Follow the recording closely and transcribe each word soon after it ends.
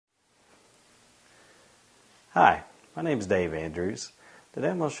Hi, my name is Dave Andrews. Today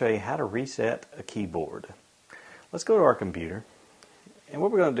I'm going to show you how to reset a keyboard. Let's go to our computer, and what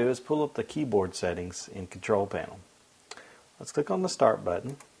we're going to do is pull up the keyboard settings in Control Panel. Let's click on the Start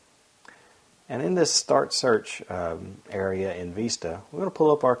button, and in this Start Search area in Vista, we're going to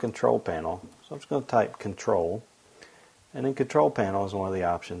pull up our Control Panel. So I'm just going to type Control, and in Control Panel is one of the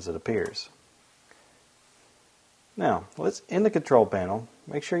options that appears. Now, in the Control Panel,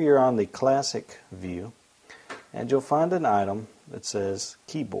 make sure you're on the Classic view, and you'll find an item that says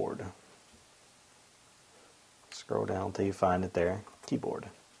Keyboard. Scroll down until you find it there, Keyboard.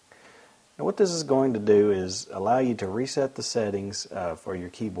 And what this is going to do is allow you to reset the settings for your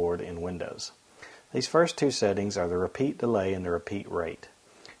keyboard in Windows. These first two settings are the repeat delay and the repeat rate.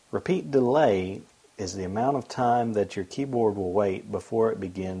 Repeat delay is the amount of time that your keyboard will wait before it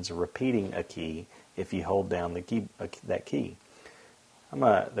begins repeating a key if you hold down that key.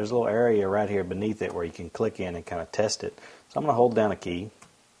 There's a little area right here beneath it where you can click in and kind of test it. So I'm going to hold down a key.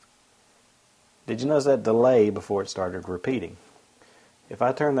 Did you notice that delay before it started repeating? If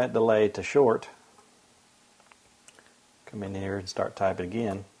I turn that delay to short, come in here and start typing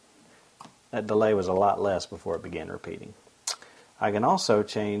again, that delay was a lot less before it began repeating. I can also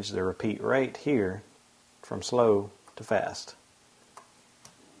change the repeat rate here from slow to fast.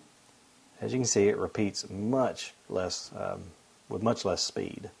 As you can see, it repeats much less with much less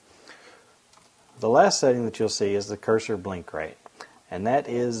speed. The last setting that you'll see is the cursor blink rate, and that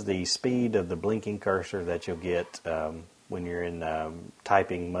is the speed of the blinking cursor that you'll get when you're in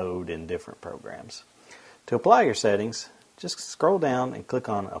typing mode in different programs. To apply your settings, just scroll down and click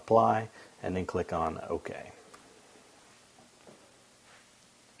on Apply, and then click on OK.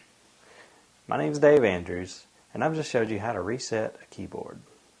 My name is Dave Andrews, and I've just showed you how to reset a keyboard.